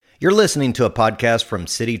You're listening to a podcast from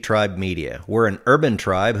City Tribe Media. We're an urban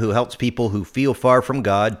tribe who helps people who feel far from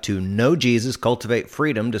God to know Jesus, cultivate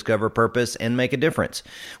freedom, discover purpose, and make a difference.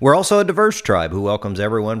 We're also a diverse tribe who welcomes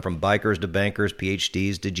everyone from bikers to bankers,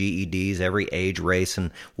 PhDs to GEDs, every age, race,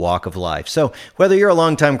 and walk of life. So whether you're a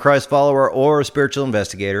longtime Christ follower or a spiritual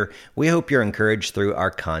investigator, we hope you're encouraged through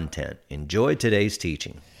our content. Enjoy today's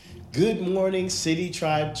teaching. Good morning, City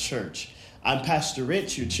Tribe Church. I'm Pastor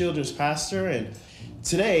Rich, your children's pastor, and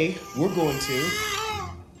today we're going to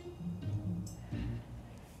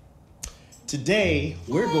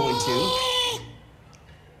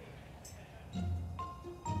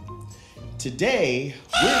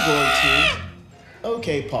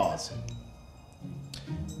okay, pause.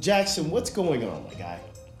 Jackson, what's going on, my guy?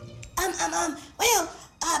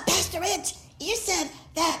 Pastor Rich, you said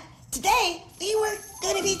that today we were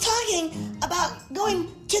going to be talking about going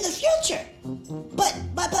to the future. But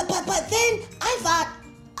then I thought,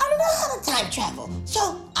 I don't know how to time travel.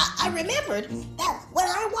 So I remembered that when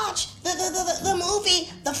I watched the movie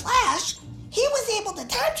The Flash, he was able to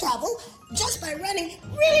time travel just by running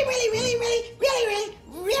really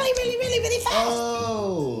fast.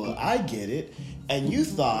 Oh, I get it. And you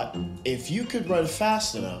thought if you could run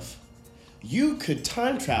fast enough, you could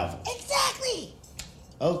time travel. Exactly.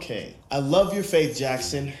 Okay, I love your faith,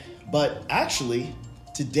 Jackson, but actually,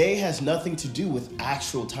 today has nothing to do with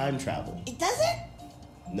actual time travel. It doesn't?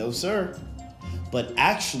 No, sir. But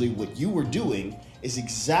actually, what you were doing is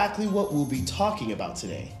exactly what we'll be talking about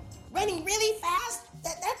today. Running really fast?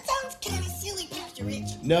 That sounds kind of silly, Pastor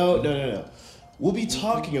Rich. No. We'll be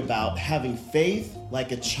talking about having faith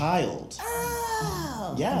like a child.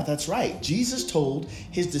 Oh. Yeah, that's right. Jesus told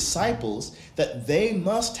his disciples that they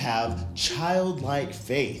must have childlike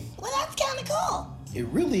faith. Well, that's kind of cool. It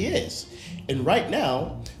really is. And right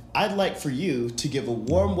now, I'd like for you to give a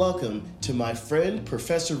warm welcome to my friend,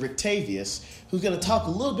 Professor Rictavius, who's going to talk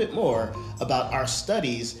a little bit more about our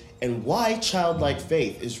studies and why childlike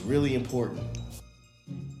faith is really important.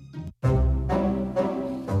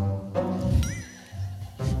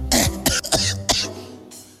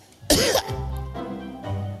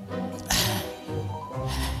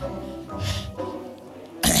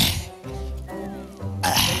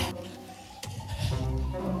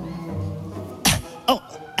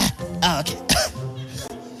 Okay.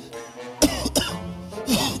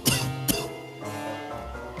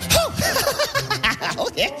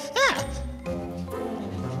 Okay.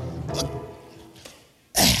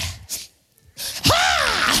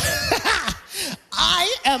 I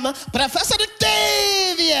am Professor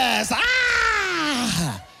Davies.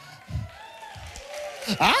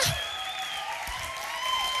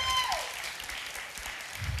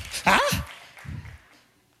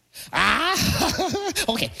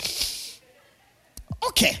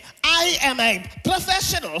 Okay, I am a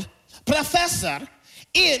professor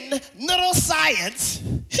in neuroscience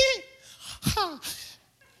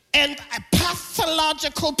and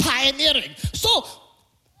pathological pioneering. So,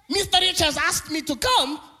 Mr. Rich has asked me to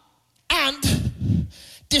come and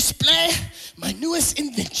display my newest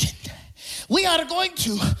invention. We are going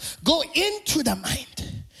to go into the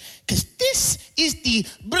mind, because this is the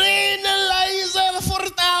Brainalyzer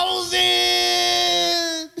 4000.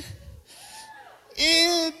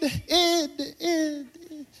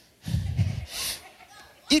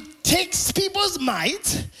 It takes people's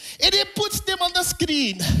minds and it puts them on the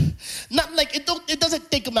screen. Not like it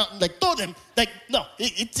doesn't take them out and like throw them. Like, no,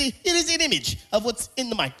 it is an image of what's in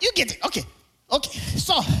the mind. You get it. Okay.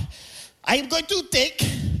 So I'm going to take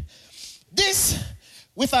this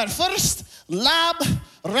with our first lab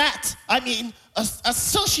rat.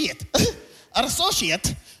 Associate.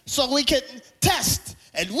 So we can test.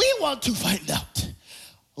 And we want to find out,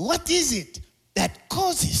 what is it that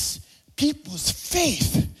causes people's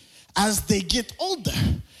faith as they get older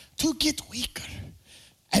to get weaker?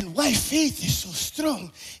 And why faith is so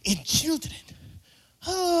strong in children?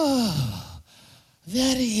 Oh,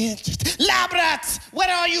 very interesting. Lab rats,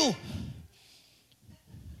 where are you?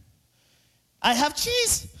 I have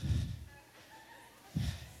cheese.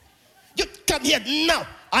 You come here now.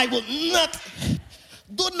 I will not.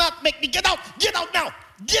 Do not make me get out. Get out now.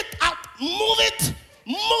 Get out. Move it.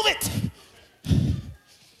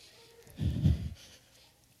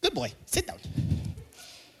 Good boy. Sit down.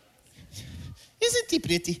 Isn't he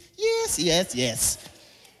pretty? Yes.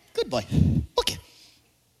 Good boy. Okay.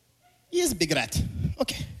 He is a big rat.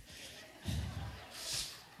 Okay.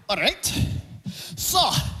 All right.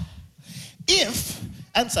 So,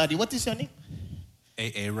 what is your name?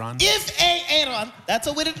 Aaron. If Aaron, that's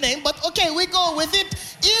a weird name, but okay, we go with it.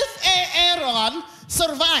 If Aaron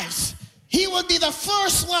survives He will be the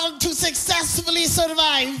first one to successfully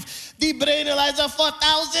survive the Brain Eliza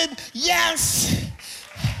 4000. Yes!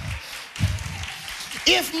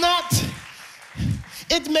 If not,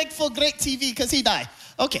 it make for great TV because he died.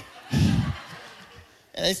 Okay.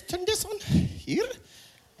 And let's turn this on here.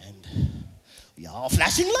 And we are all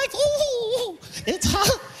flashing lights. Ooh, it's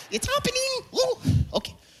happening. Ooh,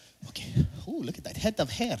 okay. Ooh, look at that head of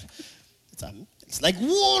hair. It's like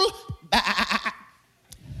wool.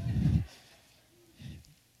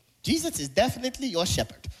 Jesus is definitely your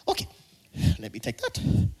shepherd. Okay, let me take that.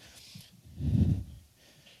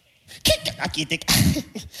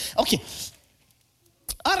 Okay.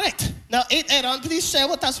 All right. Now, Aaron, please share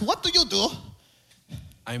with us, what do you do?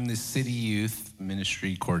 I'm the city youth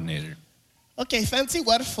ministry coordinator. Okay, fancy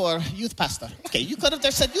word for youth pastor. Okay, you could have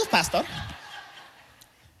just said youth pastor.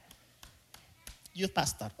 Youth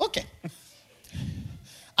pastor. Okay.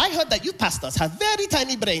 I heard that youth pastors have very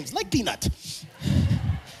tiny brains, like peanut.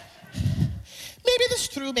 Maybe that's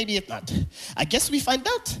true, maybe it's not. I guess we find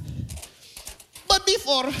out. But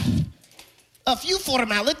before a few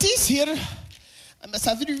formalities here, I must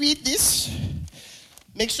have you read this.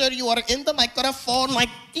 Make sure you are in the microphone like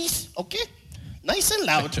this, okay? Nice and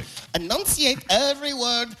loud. Check. Enunciate every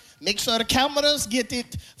word. Make sure the cameras get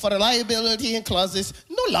it for liability and clauses.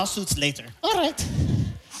 No lawsuits later. All right.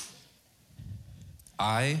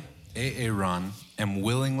 I, Aaron, am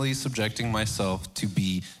willingly subjecting myself to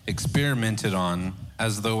be experimented on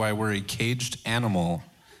as though I were a caged animal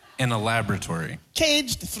in a laboratory.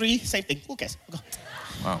 Caged, 3, same thing. Who cares? Go.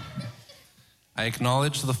 Wow. I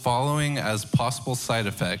acknowledge the following as possible side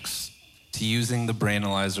effects to using the Brain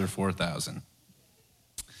Eliza 4000.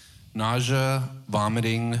 Nausea,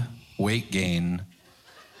 vomiting, weight gain,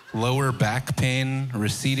 lower back pain,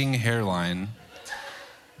 receding hairline,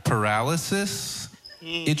 paralysis,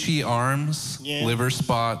 itchy arms, liver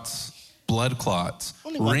spots, blood clots,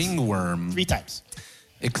 ringworm, 3 times.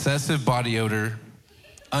 excessive body odor,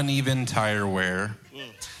 uneven tire wear,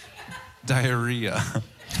 diarrhea,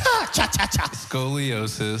 Cha-cha-cha.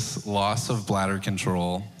 scoliosis, loss of bladder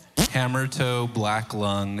control, hammer toe, black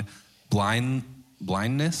lung,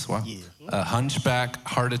 blindness, wow. A hunchback,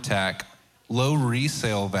 heart attack, low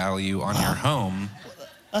resale value on your home,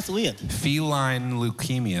 That's weird. feline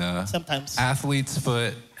leukemia, Sometimes. athlete's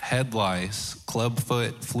foot, head lice, club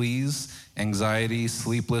foot, fleas, anxiety,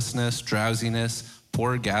 sleeplessness, drowsiness,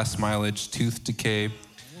 poor gas mileage, tooth decay,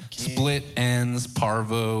 split ends,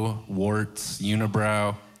 parvo, warts,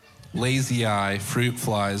 unibrow, lazy eye, fruit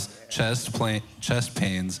flies, chest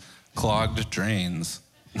pains, clogged drains,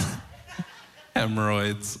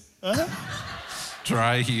 hemorrhoids,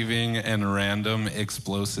 dry heaving, and random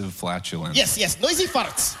explosive flatulence. Yes, noisy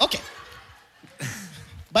farts. Okay.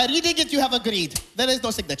 By reading it, you have agreed. There is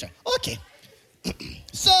no signature. Okay.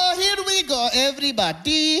 So here we go,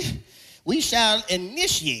 everybody. We shall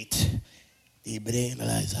initiate the Brain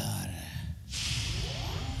Eliza.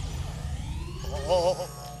 Oh.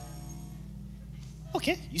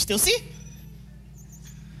 Okay, you still see?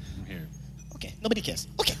 I'm here. Okay, nobody cares.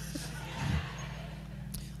 Okay.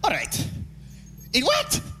 All right. It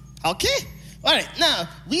worked. Okay. All right. Now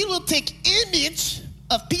we will take image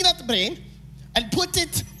of peanut brain and put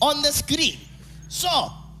it on the screen. So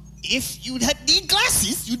if you need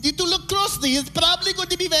glasses, you need to look closely. It's probably going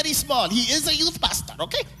to be very small. He is a youth pastor.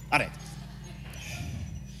 Okay. All right.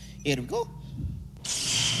 Here we go.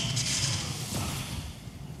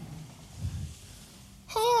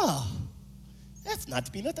 Oh, that's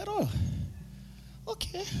not peanut at all.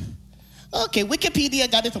 Okay. Okay, Wikipedia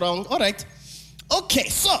got it wrong. All right. Okay,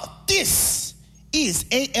 so this is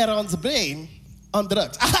Aaron's brain on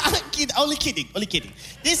drugs. Only kidding.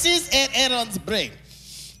 This is Aaron's brain.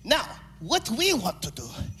 Now, what we want to do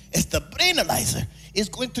is the Brain Eliza is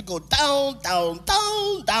going to go down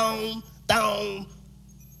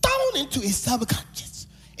into his subconscious.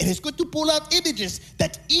 And it's going to pull out images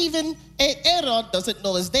that even Aaron doesn't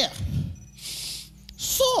know is there.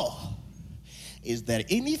 So, is there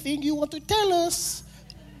anything you want to tell us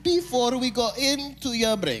before we go into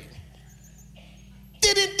your brain?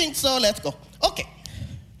 Didn't think so, let's go. Okay.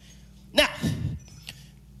 Now,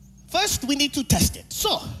 first we need to test it.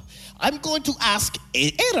 So, I'm going to ask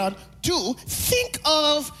Aaron to think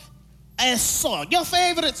of a song, your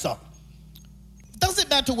favorite song. Doesn't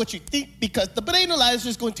matter what you think because the Brain Eliza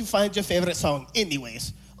is going to find your favorite song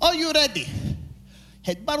anyways. Are you ready?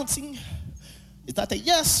 Head bouncing. Is that a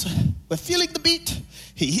yes? We're feeling the beat.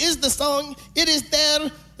 He hears the song. It is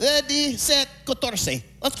there. Ready, set, 14.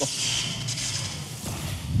 Let's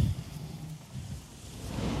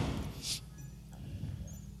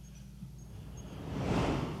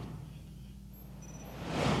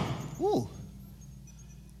go. Ooh.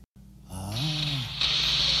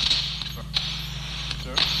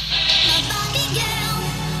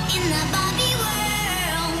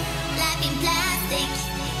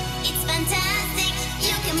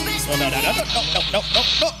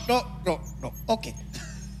 No. Okay.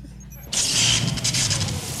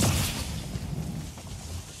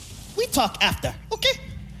 We talk after, okay?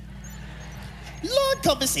 Long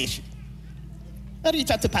conversation. I reach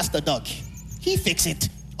out to Pastor Doug. He fix it.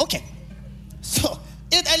 Okay. So,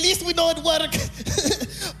 at least we know it work.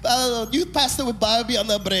 Youth pastor with Barbie on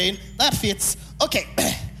the brain. That fits. Okay.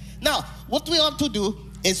 Now, what we want to do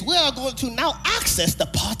is we are going to now access the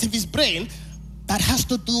part of his brain that has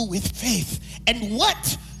to do with faith and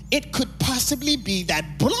what it could possibly be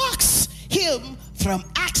that blocks him from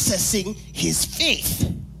accessing his faith.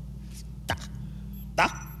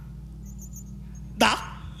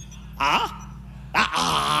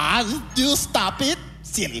 You stop it.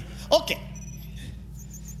 Silly. Okay.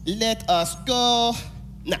 Let us go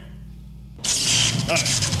now. All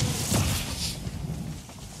right.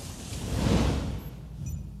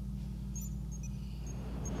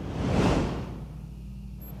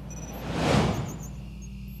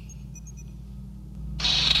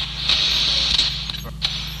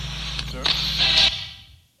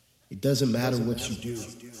 It doesn't matter what you do.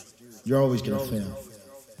 You're always going to fail.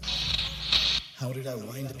 How did I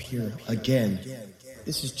wind up here again?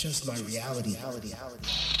 This is just my reality.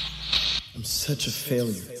 I'm such a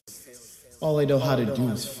failure. All I know how to do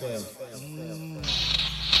is fail.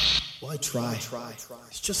 Why try?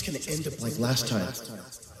 It's just going to end up like last time.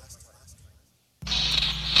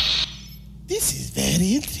 This is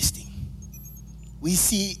very interesting. We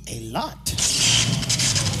see a lot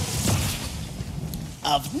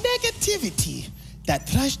of negativity that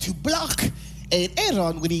tries to block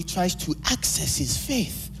Aaron when he tries to access his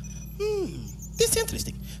faith. This is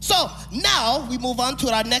interesting. So now we move on to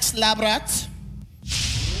our next lab rat.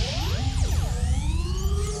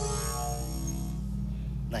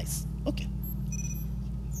 Nice. Okay.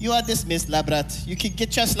 You are dismissed, lab rat. You can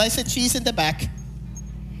get your slice of cheese in the back.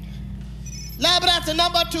 Lab rat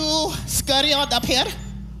number 2, scurry on up here.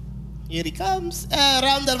 Here he comes. A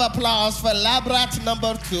round of applause for lab rat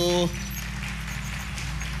number 2.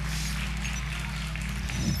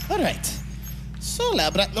 All right. So,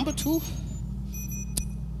 lab rat number 2,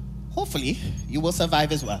 hopefully you will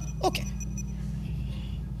survive as well. Okay.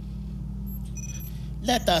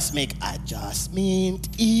 Let us make adjustment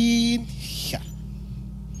in here.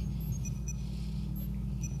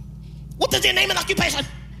 What is your name and occupation?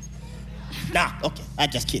 Nah, okay. I'm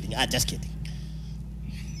just kidding. Okay.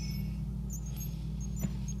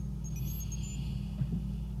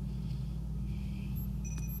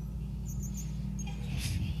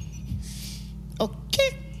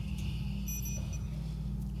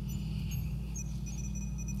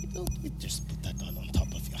 You just put that on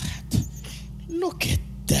top of your hat. Look at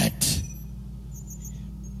that.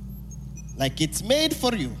 Like it's made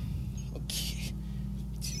for you. Okay.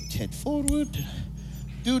 Head forward.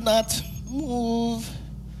 Do not move.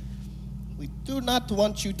 We do not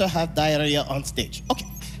want you to have diarrhea on stage. Okay.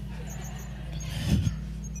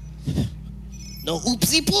 No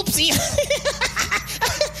oopsie poopsie.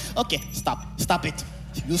 Okay, stop it.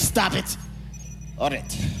 You stop it. All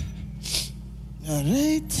right.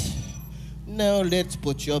 Now let's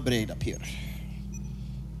put your brain up here.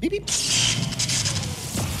 Beep, beep.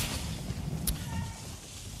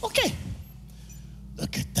 Okay.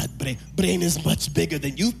 Look at that brain. Brain is much bigger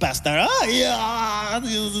than you, Pastor. Oh, yeah.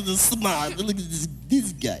 Smart. Look at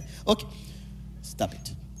this guy. Okay. Stop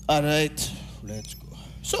it. All right. Let's go.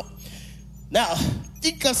 So, now,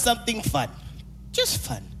 think of something fun. Just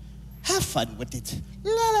fun. Have fun with it.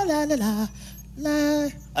 La, la, la, la, la, la.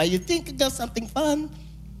 Are you thinking of something fun?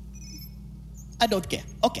 I don't care.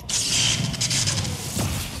 Okay.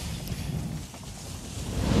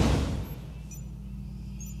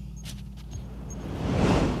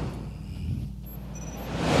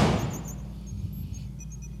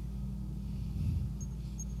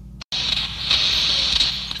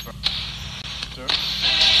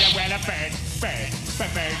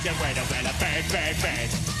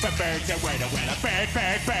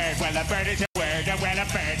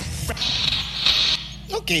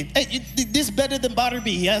 Okay, hey, this better than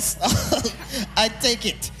Barbie, yes? I take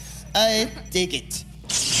it.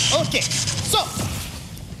 Okay, so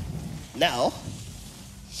now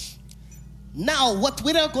what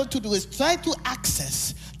we are going to do is try to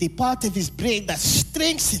access the part of his brain that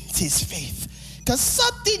strengthens his faith. Because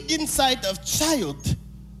something inside of child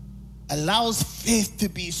allows faith to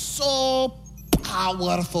be so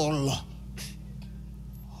powerful.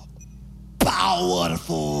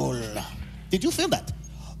 Did you feel that?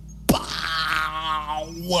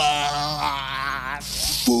 Powerful.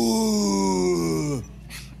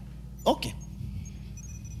 Okay.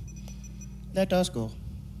 Let us go.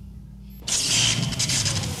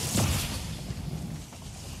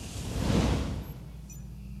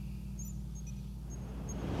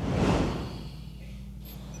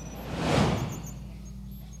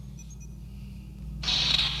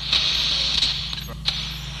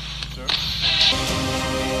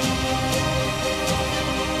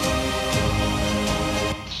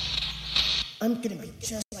 I'm gonna be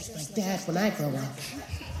just like my dad when I grow up.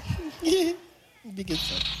 Yeah, be good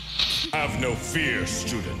son. Have no fear,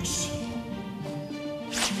 students.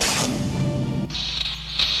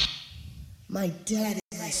 My dad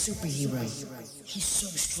is my superhero. He's so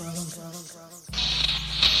strong.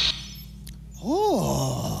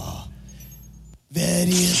 Oh, very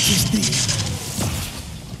interesting.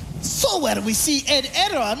 So where we see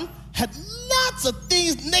Aaron had lots of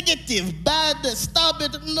things negative, bad, stop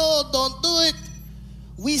it, no, don't do it.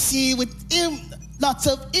 We see with him lots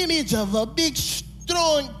of image of a big,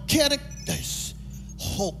 strong characters.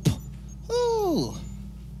 Hope. Oh,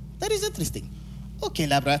 that is interesting. Okay,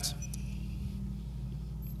 lab rats.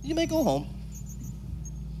 You may go home.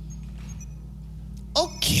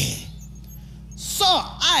 Okay. So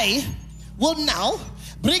I will now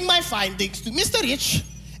bring my findings to Mr. Rich,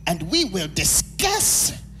 and we will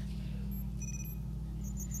discuss.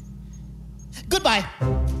 Goodbye.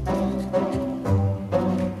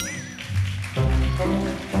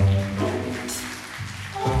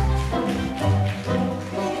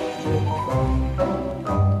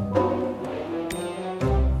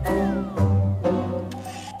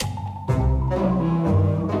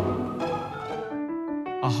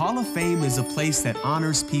 A Hall of Fame is a place that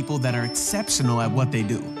honors people that are exceptional at what they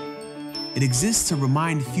do. It exists to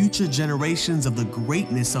remind future generations of the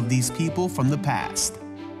greatness of these people from the past.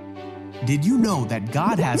 Did you know that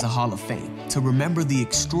God has a Hall of Fame to remember the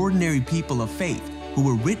extraordinary people of faith who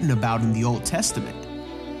were written about in the Old Testament?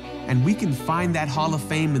 And we can find that Hall of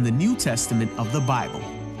Fame in the New Testament of the Bible.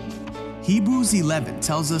 Hebrews 11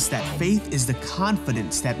 tells us that faith is the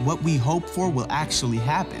confidence that what we hope for will actually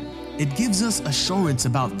happen. It gives us assurance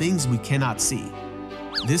about things we cannot see.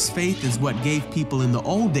 This faith is what gave people in the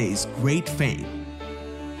old days great fame.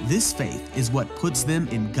 This faith is what puts them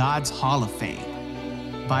in God's Hall of Fame.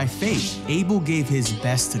 By faith, Abel gave his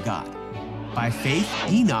best to God. By faith,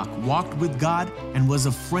 Enoch walked with God and was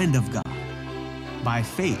a friend of God. By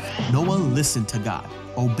faith, Noah listened to God,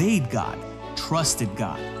 obeyed God, trusted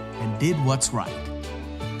God, and did what's right.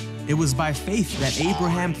 It was by faith that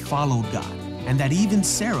Abraham followed God, and that even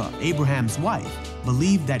Sarah, Abraham's wife,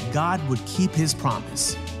 believed that God would keep his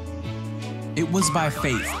promise. It was by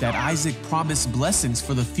faith that Isaac promised blessings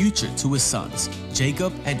for the future to his sons,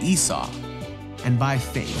 Jacob and Esau. And by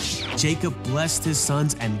faith, Jacob blessed his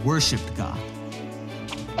sons and worshiped God.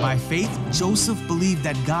 By faith, Joseph believed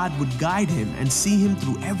that God would guide him and see him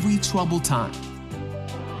through every troubled time.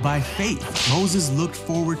 By faith, Moses looked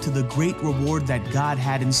forward to the great reward that God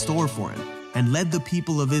had in store for him and led the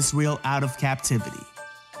people of Israel out of captivity.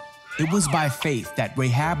 It was by faith that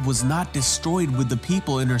Rahab was not destroyed with the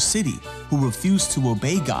people in her city who refused to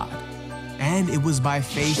obey God. And it was by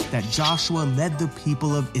faith that Joshua led the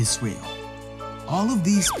people of Israel. All of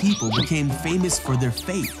these people became famous for their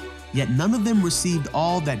faith, yet none of them received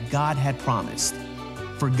all that God had promised.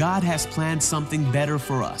 For God has planned something better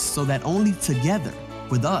for us, so that only together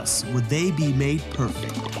with us would they be made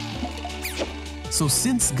perfect. So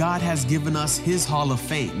since God has given us his Hall of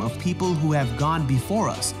Fame of people who have gone before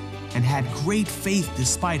us and had great faith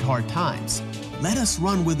despite hard times, let us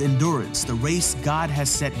run with endurance the race God has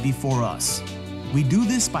set before us. We do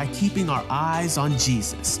this by keeping our eyes on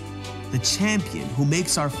Jesus, the champion who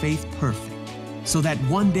makes our faith perfect, so that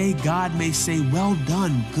one day God may say, "Well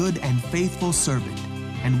done, good and faithful servant,"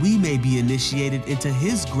 and we may be initiated into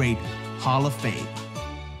his great Hall of Fame.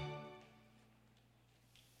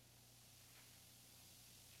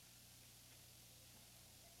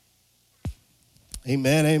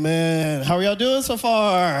 Amen, amen. How are y'all doing so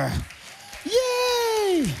far?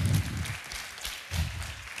 Yay!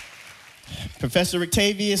 Professor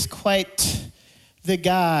Octavius, quite the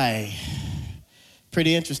guy.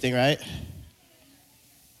 Pretty interesting, right?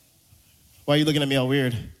 Why are you looking at me all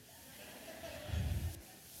weird?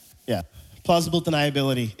 Yeah, plausible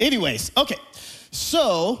deniability. Anyways, okay.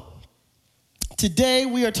 So, today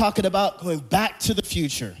we are talking about going back to the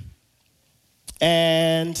future.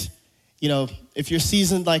 And, you know, if you're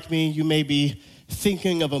seasoned like me, you may be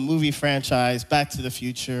thinking of a movie franchise, Back to the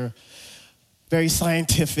Future, very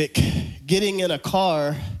scientific, getting in a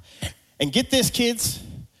car. And get this, kids,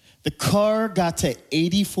 the car got to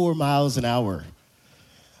 84 miles an hour.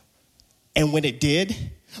 And when it did,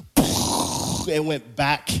 it went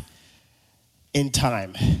back in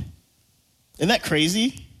time. Isn't that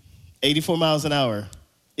crazy? 84 miles an hour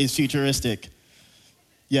is futuristic.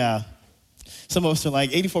 Yeah. Some of us are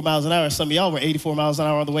like 84 miles an hour. Some of y'all were 84 miles an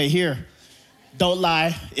hour on the way here. Don't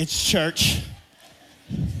lie, it's church.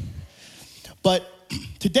 But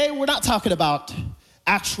today we're not talking about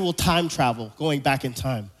actual time travel, going back in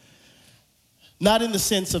time. Not in the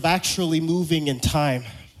sense of actually moving in time,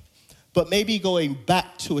 but maybe going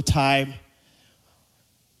back to a time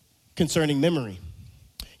concerning memory.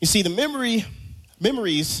 You see, the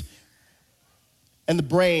memories and the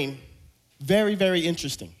brain, very, very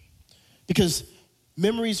interesting, because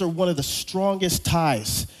memories are one of the strongest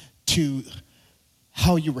ties to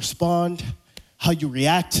how you respond, how you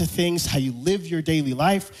react to things, how you live your daily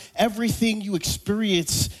life. Everything you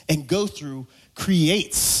experience and go through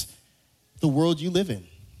creates the world you live in.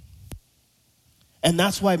 And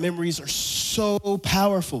that's why memories are so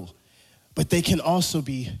powerful, but they can also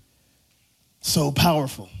be so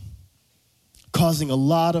powerful, causing a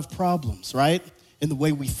lot of problems, right? In the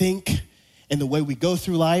way we think, in the way we go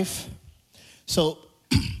through life. So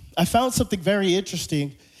I found something very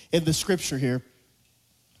interesting in the scripture here.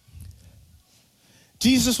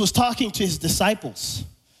 Jesus was talking to his disciples.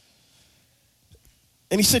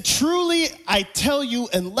 And he said, truly, I tell you,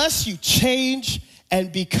 unless you change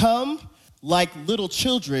and become like little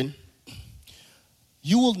children,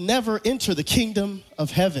 you will never enter the kingdom of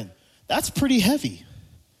heaven. That's pretty heavy.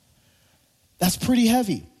 That's pretty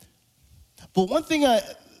heavy. But one thing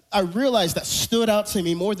I realized that stood out to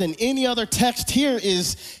me more than any other text here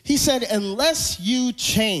is he said, unless you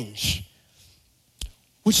change,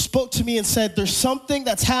 which spoke to me and said there's something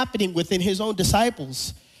that's happening within his own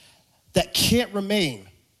disciples that can't remain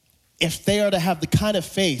if they are to have the kind of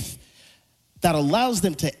faith that allows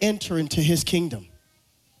them to enter into his kingdom,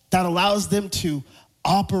 that allows them to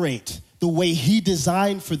operate the way he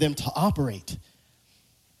designed for them to operate.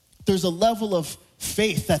 There's a level of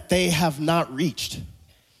faith that they have not reached,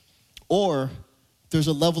 or there's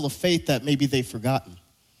a level of faith that maybe they've forgotten.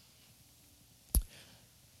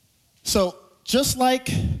 So just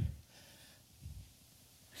like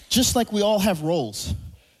we all have roles,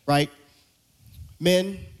 right?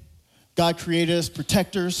 Men, God created us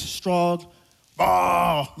protectors, strong.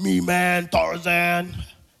 Me man, Tarzan.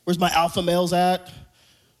 Where's my alpha males at?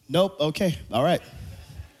 Nope, okay, all right.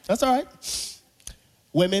 That's all right.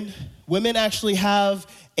 Women actually have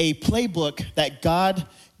a playbook that God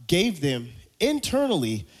gave them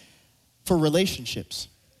internally for relationships.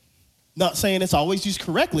 Not saying it's always used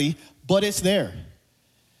correctly, but it's there.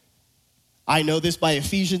 I know this by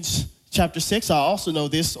Ephesians chapter 6. I also know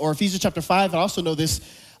this, or Ephesians chapter 5. I also know this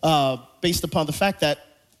based upon the fact that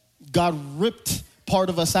God ripped part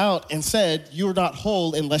of us out and said, you're not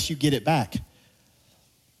whole unless you get it back.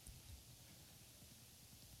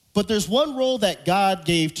 But there's one role that God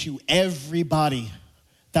gave to everybody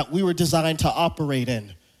that we were designed to operate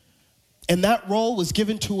in. And that role was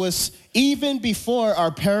given to us even before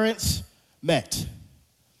our parents met.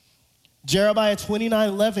 Jeremiah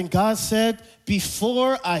 29:11, God said,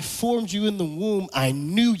 before I formed you in the womb, I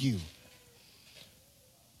knew you.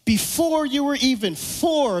 Before you were even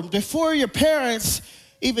formed, before your parents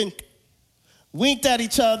even winked at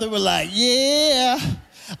each other, were like, yeah,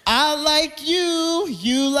 I like you,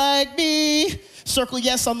 you like me. Circle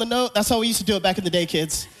yes on the note. That's how we used to do it back in the day,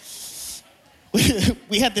 kids.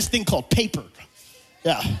 We had this thing called paper.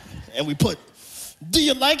 Yeah, and we put, do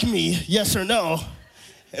you like me, yes or no?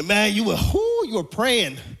 And man, you were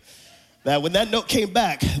praying that when that note came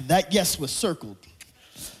back, that yes was circled.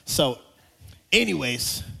 So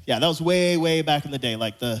anyways, yeah, that was way, way back in the day,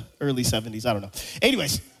 like the early 70s, I don't know.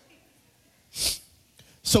 Anyways,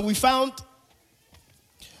 so we find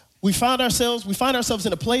ourselves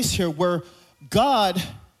in a place here where God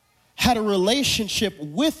had a relationship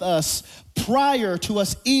with us prior to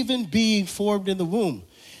us even being formed in the womb.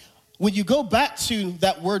 When you go back to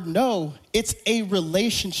that word know, it's a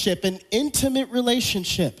relationship, an intimate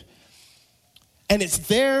relationship. And it's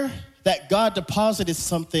there that God deposited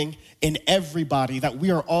something in everybody that we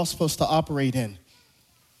are all supposed to operate in.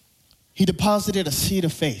 He deposited a seed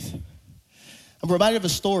of faith. I'm reminded of a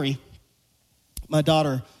story. My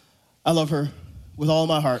daughter, I love her with all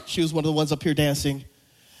my heart. She was one of the ones up here dancing.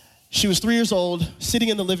 She was 3 years old, sitting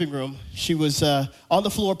in the living room. She was on the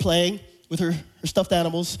floor playing with her stuffed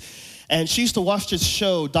animals. And she used to watch this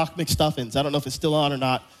show, Doc McStuffins. I don't know if it's still on or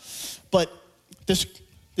not. But this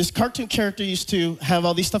cartoon character used to have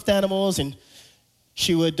all these stuffed animals, and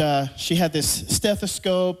she had this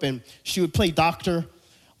stethoscope, and she would play doctor.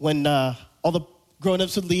 When all the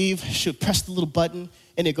grown-ups would leave, she would press the little button,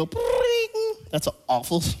 and it'd go, bring. That's an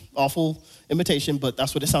awful imitation, but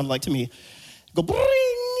that's what it sounded like to me. Go,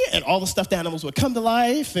 bring, and all the stuffed animals would come to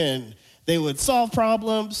life, and they would solve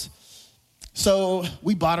problems. So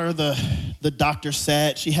we bought her the doctor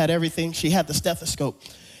set. She had everything. She had the stethoscope.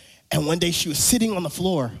 And one day she was sitting on the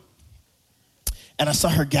floor, and I saw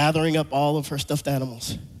her gathering up all of her stuffed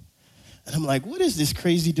animals. And I'm like, what is this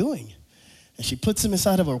crazy doing? And she puts them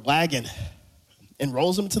inside of a wagon and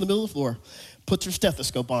rolls them to the middle of the floor, puts her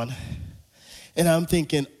stethoscope on. And I'm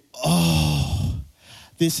thinking, oh,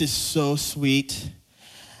 this is so sweet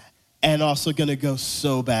and also gonna go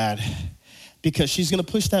so bad because she's gonna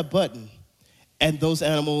push that button and those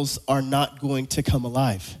animals are not going to come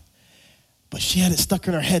alive. But she had it stuck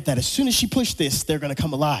in her head that as soon as she pushed this, they're gonna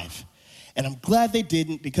come alive. And I'm glad they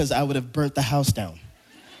didn't because I would have burnt the house down.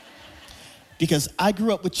 Because I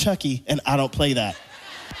grew up with Chucky and I don't play that.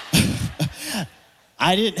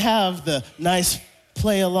 I didn't have the nice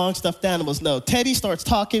play along stuffed animals. No, Teddy starts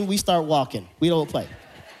talking, we start walking. We don't play.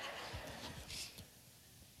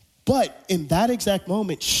 But in that exact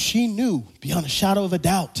moment, she knew beyond a shadow of a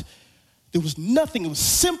doubt, there was nothing, it was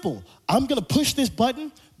simple. I'm gonna push this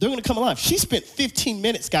button, they're gonna come alive. She spent 15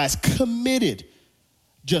 minutes, guys, committed,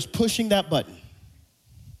 just pushing that button.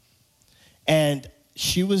 And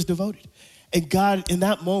she was devoted. And God, in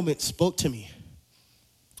that moment, spoke to me.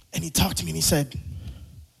 And he talked to me and he said,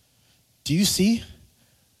 do you see?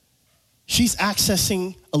 She's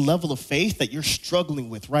accessing a level of faith that you're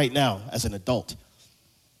struggling with right now as an adult.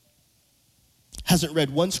 Hasn't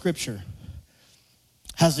read one scripture,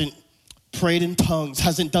 hasn't prayed in tongues,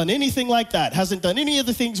 hasn't done anything like that, hasn't done any of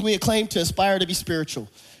the things we acclaim to aspire to be spiritual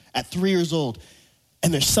at 3 years old.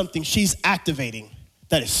 And there's something she's activating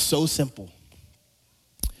that is so simple.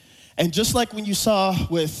 And just like when you saw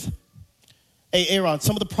with Aaron,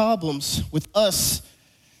 some of the problems with us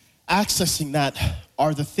accessing that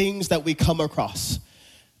are the things that we come across.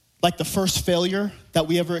 Like the first failure that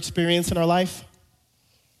we ever experience in our life,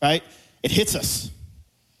 right? It hits us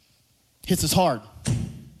hard.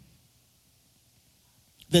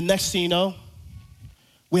 The next thing you know,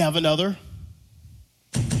 we have another.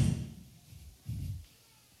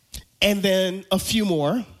 And then a few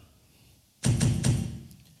more.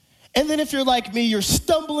 And then if you're like me, you're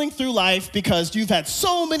stumbling through life because you've had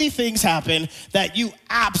so many things happen that you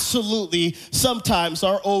absolutely sometimes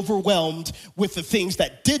are overwhelmed with the things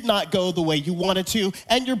that did not go the way you wanted to,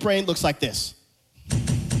 and your brain looks like this.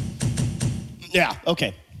 Yeah,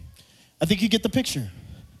 okay. I think you get the picture.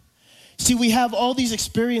 See, we have all these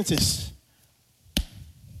experiences.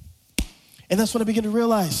 And that's what I begin to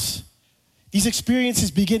realize. These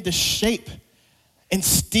experiences begin to shape and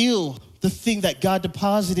steal the thing that God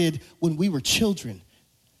deposited when we were children.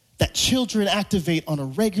 That children activate on a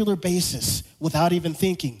regular basis without even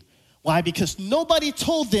thinking. Why? Because nobody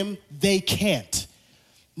told them they can't.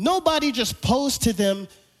 Nobody just posed to them,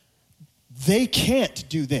 they can't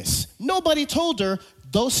do this. Nobody told her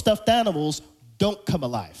those stuffed animals don't come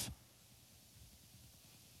alive.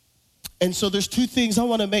 And so there's two things I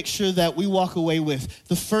want to make sure that we walk away with.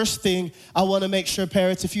 The first thing I want to make sure,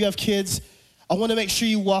 parents, if you have kids, I want to make sure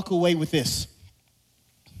you walk away with this.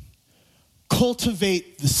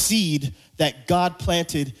 Cultivate the seed that God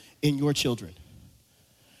planted in your children.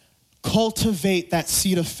 Cultivate that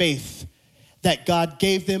seed of faith that God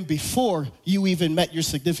gave them before you even met your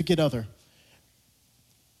significant other.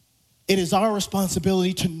 It is our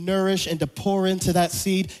responsibility to nourish and to pour into that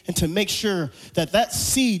seed and to make sure that that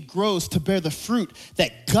seed grows to bear the fruit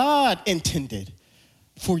that God intended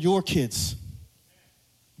for your kids.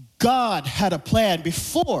 God had a plan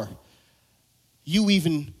before you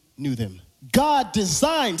even knew them. God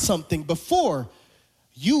designed something before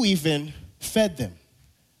you even fed them,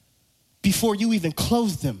 before you even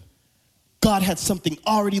clothed them. God had something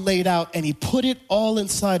already laid out, and he put it all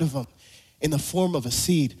inside of them in the form of a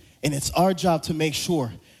seed. And it's our job to make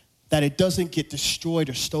sure that it doesn't get destroyed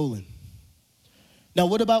or stolen. Now,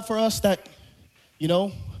 what about for us that,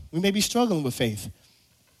 we may be struggling with faith?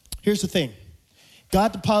 Here's the thing.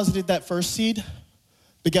 God deposited that first seed,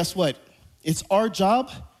 but guess what? It's our job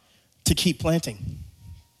to keep planting.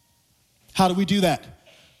 How do we do that?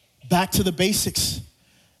 Back to the basics.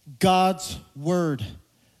 God's word.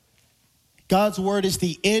 God's word is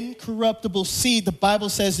the incorruptible seed. The Bible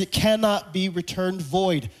says it cannot be returned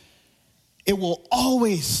void. It will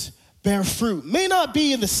always bear fruit. May not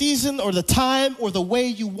be in the season or the time or the way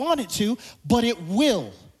you want it to, but it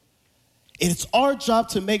will. It's our job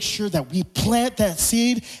to make sure that we plant that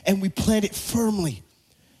seed and we plant it firmly,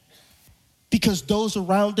 because those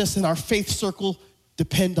around us in our faith circle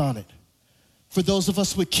depend on it. For those of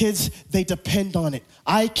us with kids, they depend on it.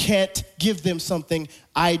 I can't give them something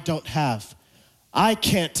I don't have. I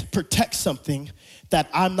can't protect something that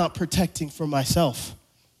I'm not protecting for myself.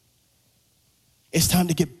 It's time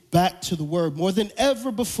to get back to the word more than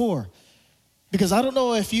ever before. Because I don't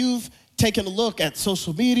know if you've taken a look at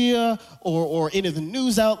social media or any of the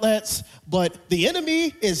news outlets, but the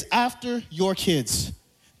enemy is after your kids.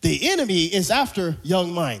 The enemy is after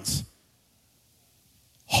young minds.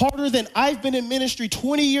 Harder than I've been in ministry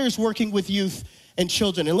 20 years working with youth, and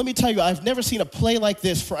children. And let me tell you, I've never seen a play like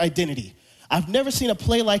this for identity. I've never seen a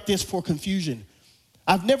play like this for confusion.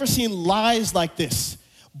 I've never seen lies like this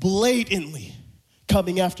blatantly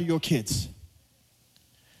coming after your kids.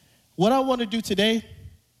 What I want to do today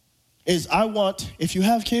is if you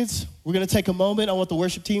have kids, we're going to take a moment. I want the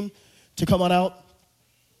worship team to come on out,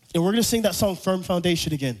 and we're going to sing that song, Firm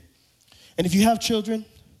Foundation, again. And if you have children,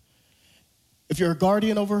 if you're a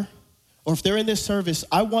guardian over, or if they're in this service,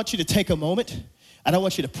 I want you to take a moment, and I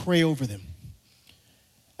want you to pray over them.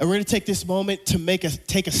 And we're going to take this moment to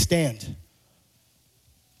take a stand.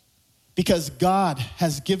 Because God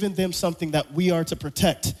has given them something that we are to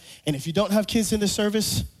protect. And if you don't have kids in this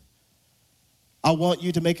service, I want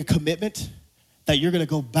you to make a commitment that you're going to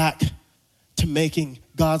go back to making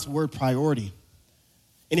God's word priority.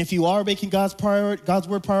 And if you are making God's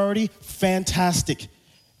word priority, fantastic.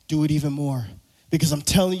 Do it even more. Because I'm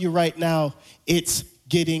telling you right now, it's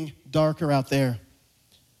getting darker out there.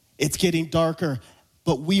 It's getting darker,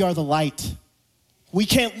 but we are the light. We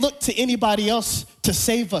can't look to anybody else to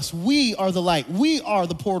save us. We are the light. We are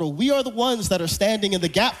the portal. We are the ones that are standing in the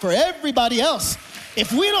gap for everybody else.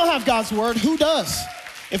 If we don't have God's word, who does?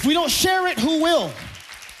 If we don't share it, who will?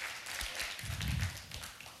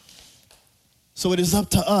 So it is up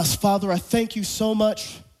to us. Father, I thank you so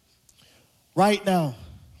much. Right now,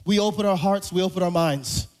 we open our hearts, we open our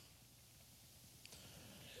minds.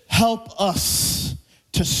 Help us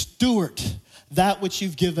to steward that which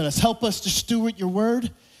you've given us. Help us to steward your word,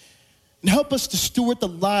 and help us to steward the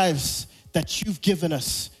lives that you've given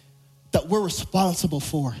us that we're responsible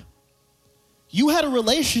for. You had a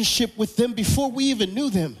relationship with them before we even knew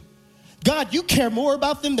them. God, you care more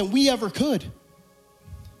about them than we ever could.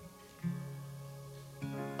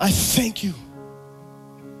 I thank you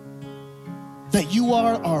that you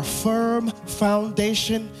are our firm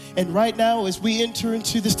foundation. And right now, as we enter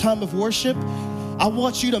into this time of worship, I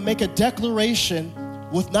want you to make a declaration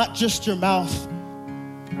with not just your mouth,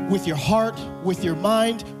 with your heart, with your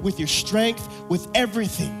mind, with your strength, with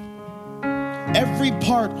everything. Every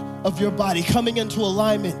part of your body coming into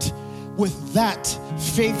alignment with that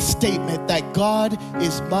faith statement that God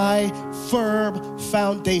is my firm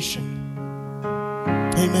foundation.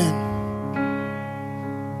 Amen.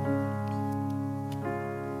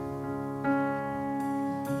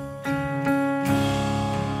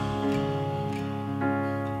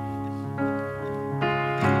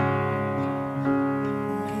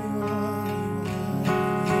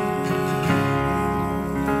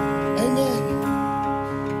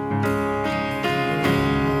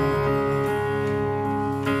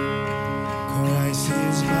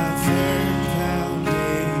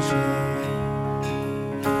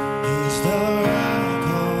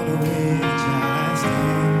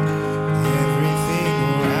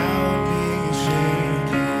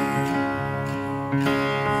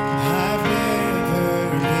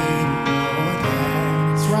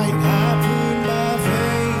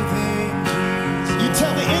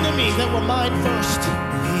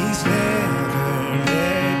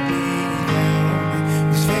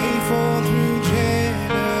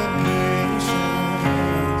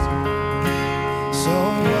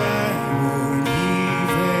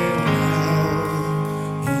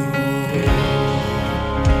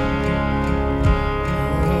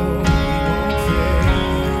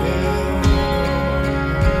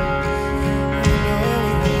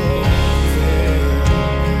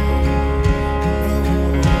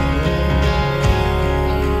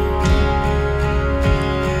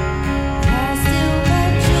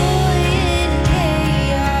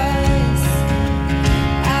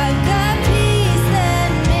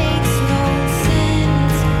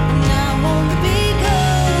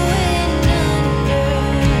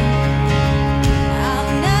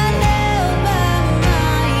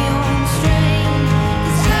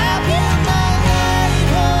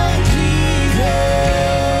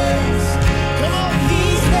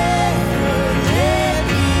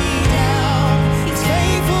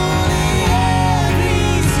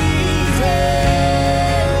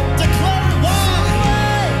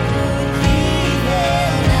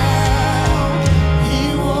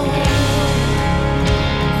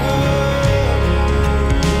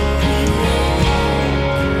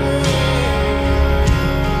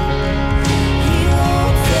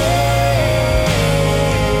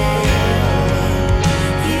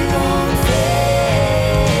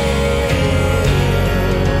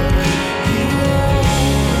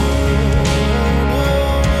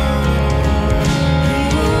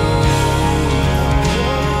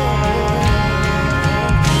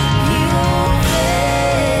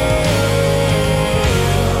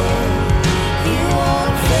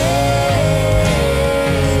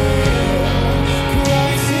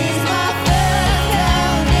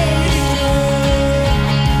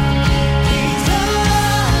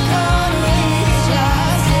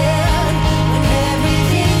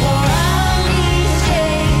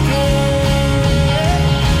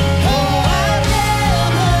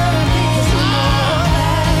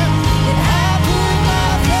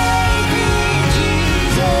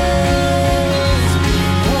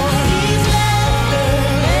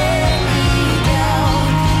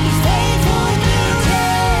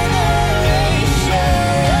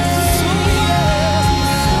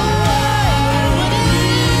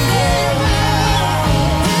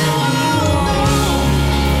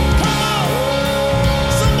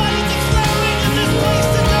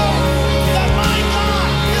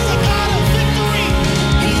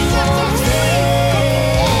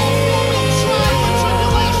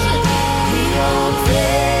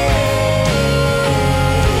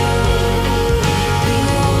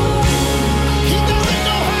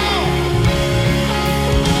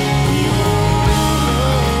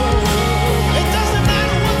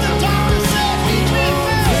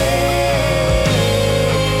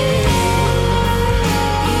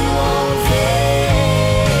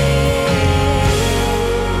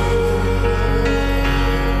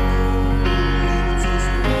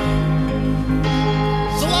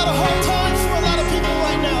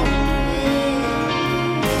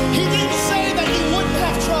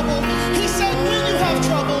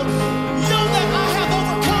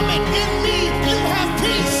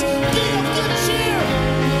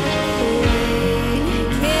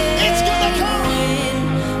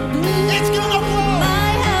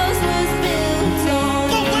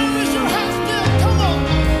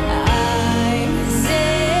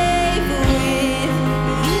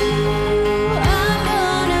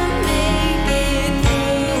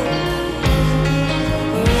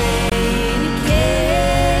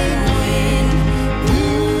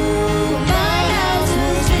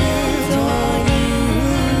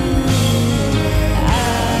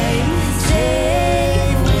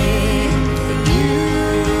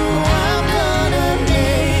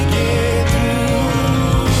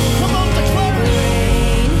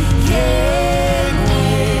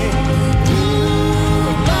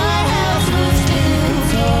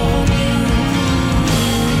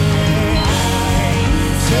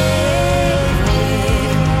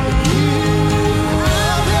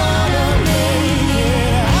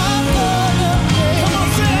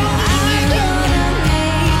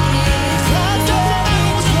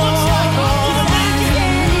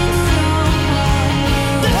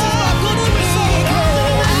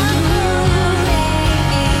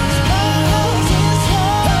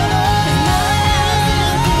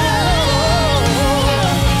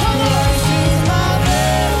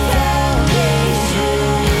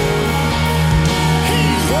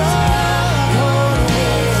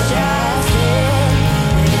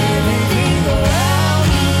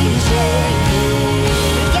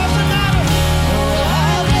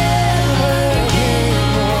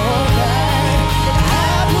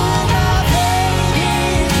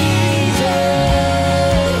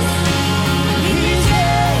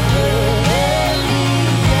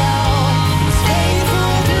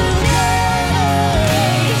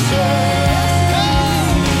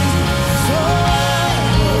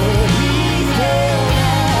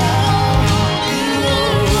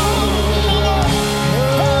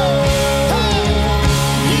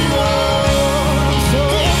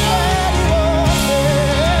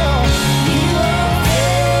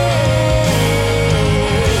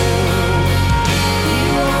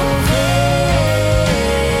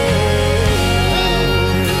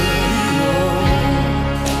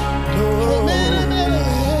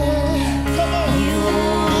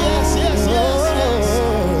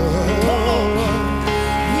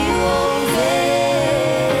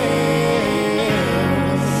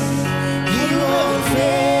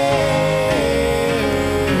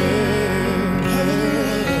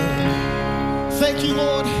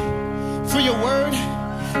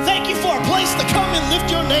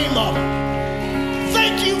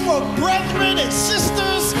 Thank you for brethren and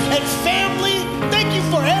sisters and family. Thank you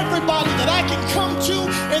for everybody that I can come to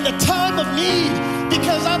in the time of need.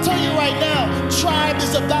 Because I'll tell you right now, tribe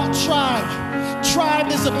is about tribe.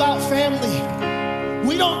 Tribe is about family.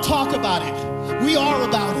 We don't talk about it. We are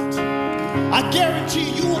about it. I guarantee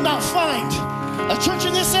you will not find a church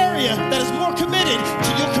in this area that is more committed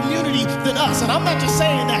to your community than us. And I'm not just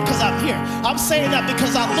saying that because I'm here. I'm saying that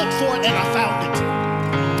because I looked for it and I found it.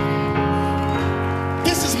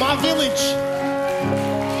 This is my village.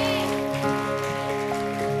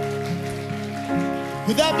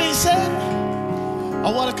 With that being said,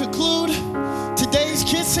 I want to conclude today's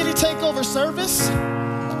Kid City Takeover service.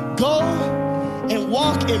 Go and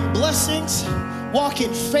walk in blessings, walk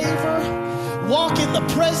in favor, walk in the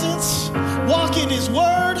presence, walk in His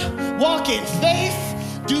word, walk in faith.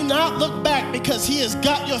 Do not look back because He has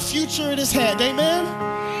got your future in His hand. Amen?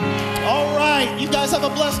 All right. You guys have a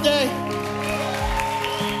blessed day.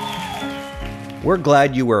 We're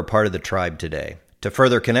glad you were a part of the tribe today. To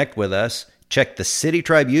further connect with us, check the City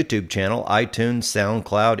Tribe YouTube channel, iTunes,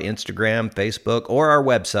 SoundCloud, Instagram, Facebook, or our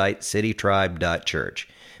website, citytribe.church.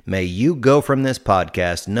 May you go from this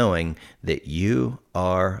podcast knowing that you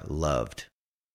are loved.